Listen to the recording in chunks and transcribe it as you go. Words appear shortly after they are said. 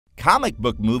Comic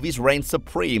book movies reign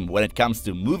supreme when it comes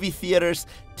to movie theaters,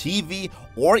 TV,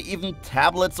 or even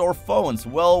tablets or phones,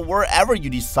 well, wherever you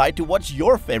decide to watch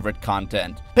your favorite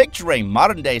content. Picturing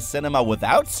modern-day cinema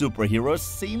without superheroes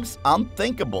seems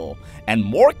unthinkable, and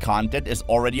more content is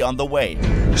already on the way.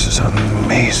 This is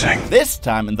amazing. This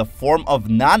time in the form of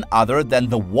none other than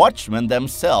the Watchmen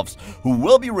themselves, who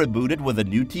will be rebooted with a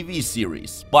new TV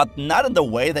series. But not in the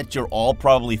way that you're all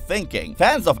probably thinking.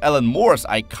 Fans of Alan Moore's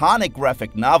iconic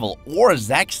graphic novel or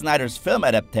Zack Snyder's film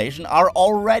adaptation are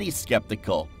already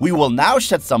skeptical. We will now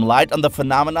shed some light on the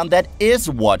phenomenon that is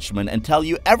Watchmen and tell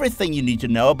you everything you need to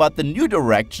know about the new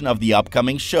direction of the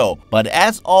upcoming show. But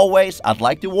as always, I'd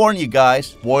like to warn you guys,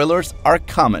 spoilers are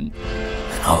coming.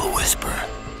 And I'll whisper,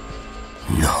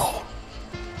 no.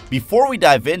 Before we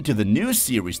dive into the new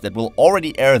series that will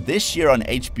already air this year on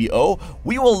HBO,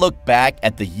 we will look back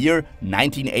at the year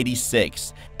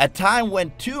 1986, a time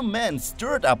when two men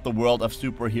stirred up the world of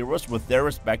superheroes with their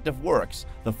respective works.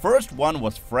 The first one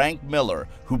was Frank Miller,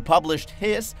 who published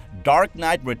his Dark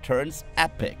Knight Returns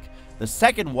epic. The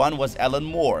second one was Alan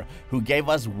Moore, who gave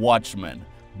us Watchmen.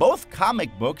 Both comic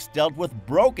books dealt with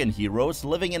broken heroes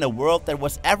living in a world that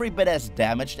was every bit as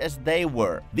damaged as they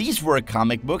were. These were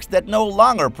comic books that no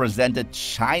longer presented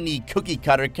shiny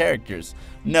cookie-cutter characters.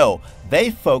 No, they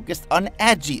focused on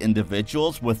edgy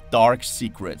individuals with dark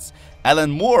secrets.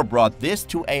 Alan Moore brought this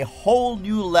to a whole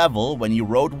new level when he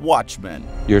wrote Watchmen.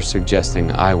 You're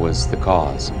suggesting I was the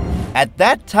cause. At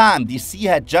that time, DC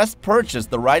had just purchased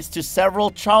the rights to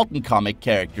several Charlton comic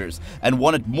characters and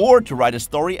wanted Moore to write a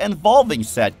story involving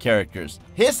said characters.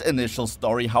 His initial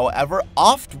story, however,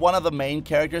 offed one of the main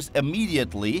characters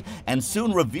immediately and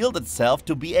soon revealed itself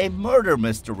to be a murder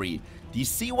mystery.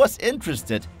 DC was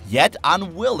interested, yet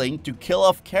unwilling to kill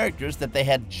off characters that they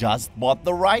had just bought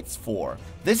the rights for.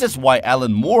 This is why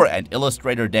Alan Moore and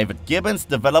illustrator David Gibbons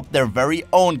developed their very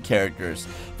own characters.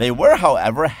 They were,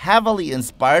 however, heavily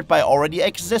inspired by already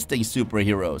existing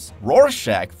superheroes.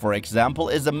 Rorschach, for example,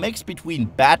 is a mix between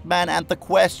Batman and The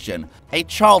Question, a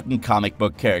Charlton comic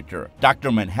book character.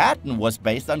 Dr. Manhattan was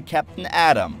based on Captain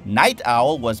Atom. Night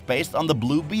Owl was based on the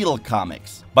Blue Beetle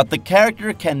comics. But the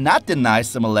character cannot deny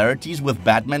similarities with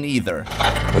Batman either.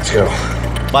 Let's go.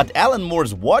 But Alan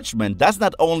Moore's Watchmen does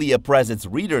not only impress its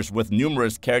readers with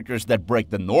numerous characters that break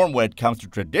the norm when it comes to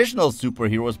traditional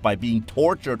superheroes by being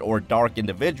tortured or dark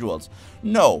individuals.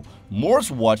 No,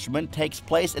 Moore's Watchmen takes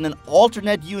place in an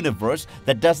alternate universe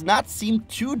that does not seem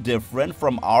too different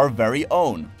from our very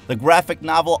own. The graphic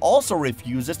novel also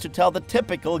refuses to tell the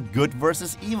typical good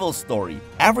versus evil story.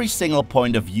 Every single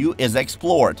point of view is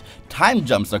explored, time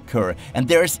jumps occur, and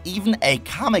there is even a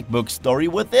comic book story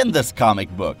within this comic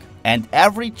book. And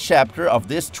every chapter of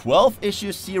this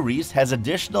 12-issue series has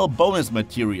additional bonus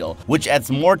material, which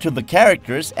adds more to the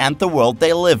characters and the world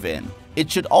they live in. It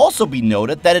should also be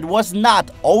noted that it was not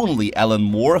only Alan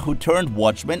Moore who turned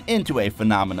Watchmen into a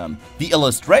phenomenon. The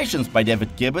illustrations by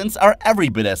David Gibbons are every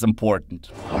bit as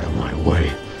important. Out of my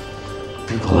way.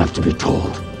 People have to be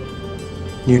told.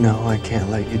 You know I can't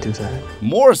let you do that.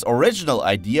 Moore's original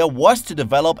idea was to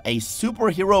develop a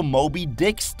superhero Moby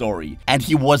Dick story, and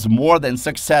he was more than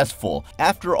successful.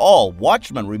 After all,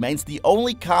 Watchmen remains the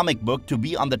only comic book to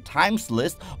be on the Times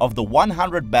list of the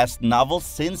 100 best novels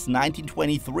since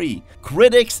 1923.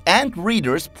 Critics and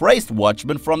readers praised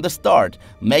Watchmen from the start,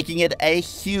 making it a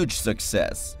huge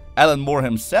success. Alan Moore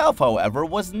himself, however,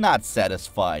 was not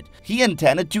satisfied. He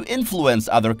intended to influence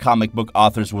other comic book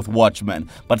authors with Watchmen,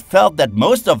 but felt that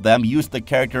most of them used the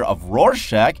character of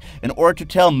Rorschach in order to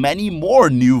tell many more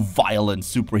new violent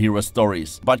superhero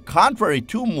stories. But contrary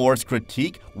to Moore's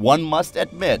critique, one must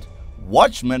admit,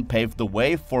 Watchmen paved the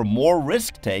way for more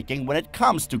risk-taking when it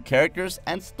comes to characters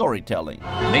and storytelling.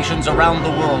 Nations around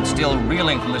the world still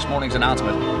reeling from this morning's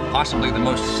announcement, possibly the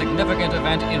most significant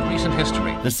event in recent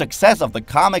history. The success of the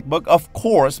comic book, of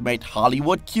course, made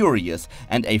Hollywood curious,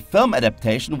 and a film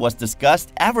adaptation was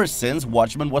discussed ever since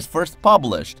Watchmen was first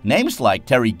published. Names like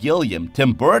Terry Gilliam,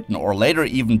 Tim Burton, or later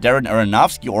even Darren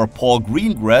Aronofsky or Paul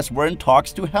Greengrass were in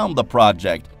talks to helm the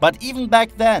project. But even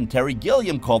back then, Terry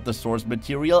Gilliam called the source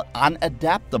material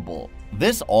unadaptable.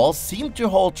 This all seemed to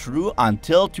hold true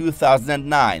until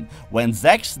 2009, when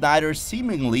Zack Snyder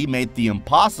seemingly made the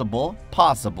impossible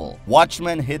possible.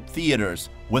 Watchmen hit theaters,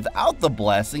 without the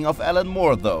blessing of Alan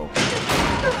Moore though.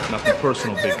 Nothing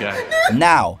personal, big guy.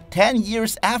 Now, 10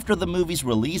 years after the movie's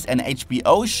release, an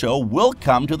HBO show will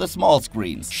come to the small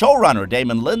screens. Showrunner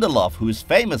Damon Lindelof, who is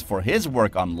famous for his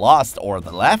work on Lost or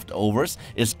The Leftovers,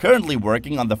 is currently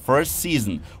working on the first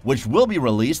season, which will be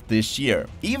released this year.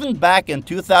 Even back in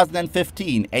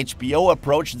 2015, HBO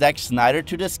approached Zack Snyder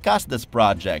to discuss this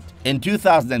project. In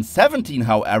 2017,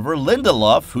 however,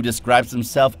 Lindelof, who describes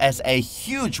himself as a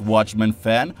huge Watchmen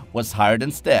fan, was hired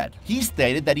instead. He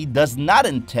stated that he does not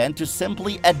intend to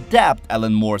simply adapt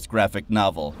Alan Moore's graphic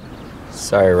novel.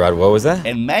 Sorry, Rod, what was that?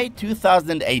 In May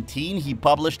 2018, he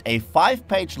published a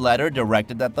 5-page letter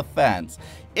directed at the fans.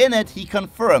 In it, he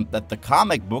confirmed that the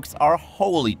comic books are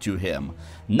holy to him.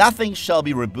 Nothing shall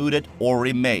be rebooted or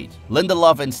remade.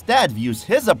 Lindelof instead views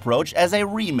his approach as a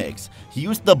remix. He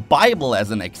used the Bible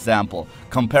as an example,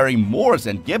 comparing Moore's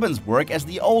and Gibbons' work as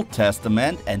the Old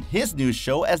Testament and his new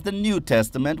show as the New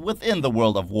Testament within the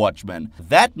world of Watchmen.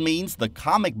 That means the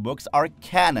comic books are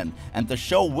canon, and the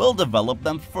show will develop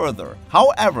them further.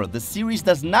 However, the series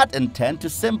does not intend to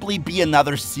simply be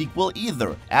another sequel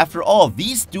either. After all,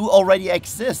 these do already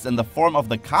exist in the form of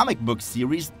the comic book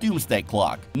series Doomsday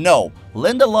Clock. No,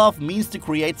 Lindelof means to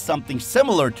create something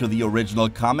similar to the original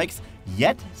comics,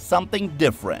 yet something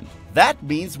different. That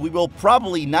means we will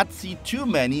probably not see too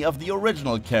many of the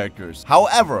original characters.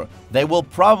 However, they will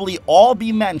probably all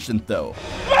be mentioned though.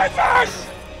 My face!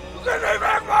 Give me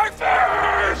back my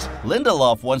face!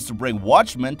 Lindelof wants to bring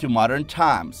Watchmen to modern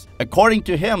times. According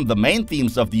to him, the main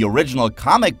themes of the original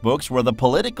comic books were the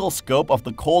political scope of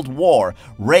the Cold War,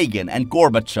 Reagan, and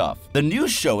Gorbachev. The new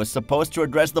show is supposed to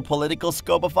address the political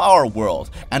scope of our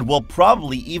world, and will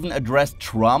probably even address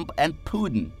Trump and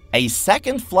Putin. A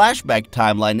second flashback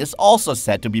timeline is also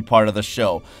said to be part of the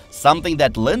show, something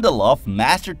that Lindelof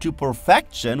mastered to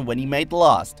perfection when he made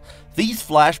Lost. These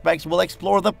flashbacks will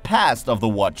explore the past of the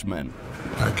Watchmen.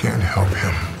 I can't help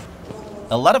him.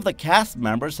 A lot of the cast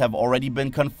members have already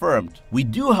been confirmed. We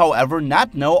do, however,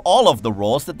 not know all of the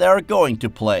roles that they are going to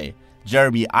play.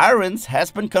 Jeremy Irons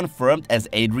has been confirmed as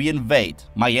Adrian Veidt.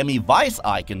 Miami Vice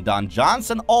icon Don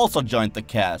Johnson also joined the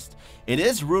cast. It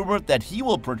is rumored that he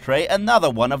will portray another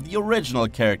one of the original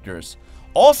characters.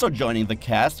 Also joining the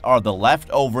cast are The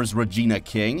Leftovers' Regina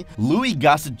King, Louis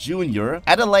Gossett Jr.,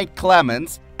 Adelaide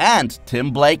Clemens, and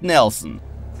Tim Blake Nelson.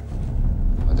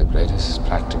 For the greatest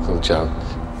practical joke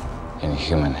in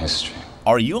human history.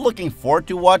 Are you looking forward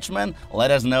to Watchmen? Let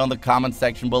us know in the comment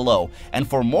section below. And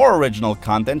for more original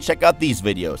content, check out these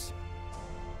videos.